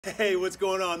Hey, what's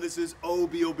going on? This is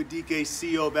Obi Obadike,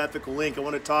 CEO of Ethical Inc. I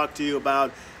want to talk to you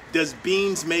about, does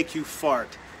beans make you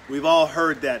fart? We've all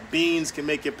heard that beans can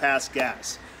make you pass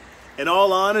gas. In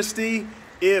all honesty,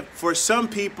 for some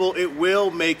people, it will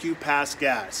make you pass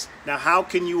gas. Now, how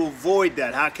can you avoid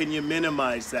that? How can you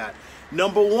minimize that?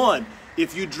 Number one,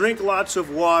 if you drink lots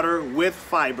of water with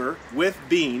fiber, with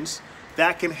beans,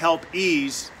 that can help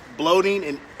ease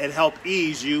bloating and help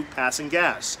ease you passing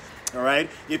gas. All right.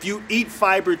 If you eat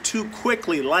fiber too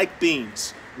quickly, like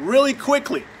beans, really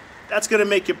quickly, that's going to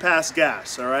make you pass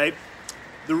gas. All right.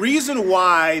 The reason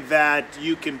why that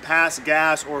you can pass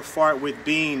gas or fart with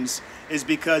beans is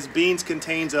because beans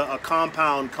contains a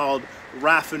compound called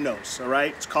Raffinose. All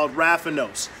right. It's called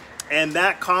Raffinose. And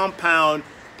that compound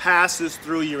passes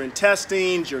through your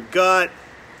intestines, your gut,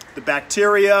 the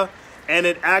bacteria, and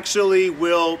it actually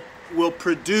will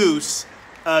produce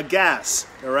gas.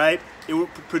 All right. It will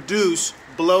produce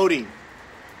bloating.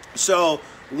 So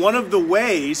one of the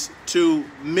ways to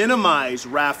minimize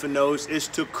Raffinose is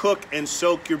to cook and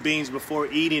soak your beans before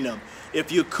eating them.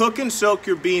 If you cook and soak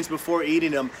your beans before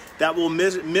eating them, that will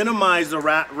minimize the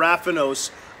Raffinose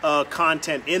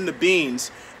content in the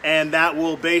beans, and that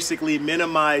will basically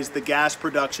minimize the gas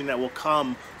production that will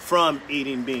come from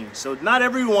eating beans. So not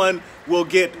everyone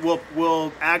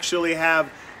will actually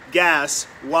have gas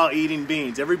while eating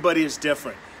beans. Everybody is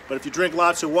different. But if you drink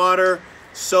lots of water,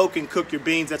 soak and cook your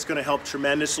beans, that's going to help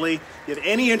tremendously. If you have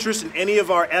any interest in any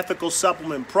of our ethical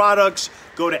supplement products,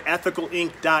 go to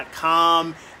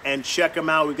ethicalinc.com and check them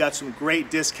out. We've got some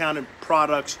great discounted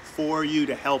products for you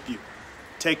to help you.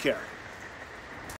 Take care.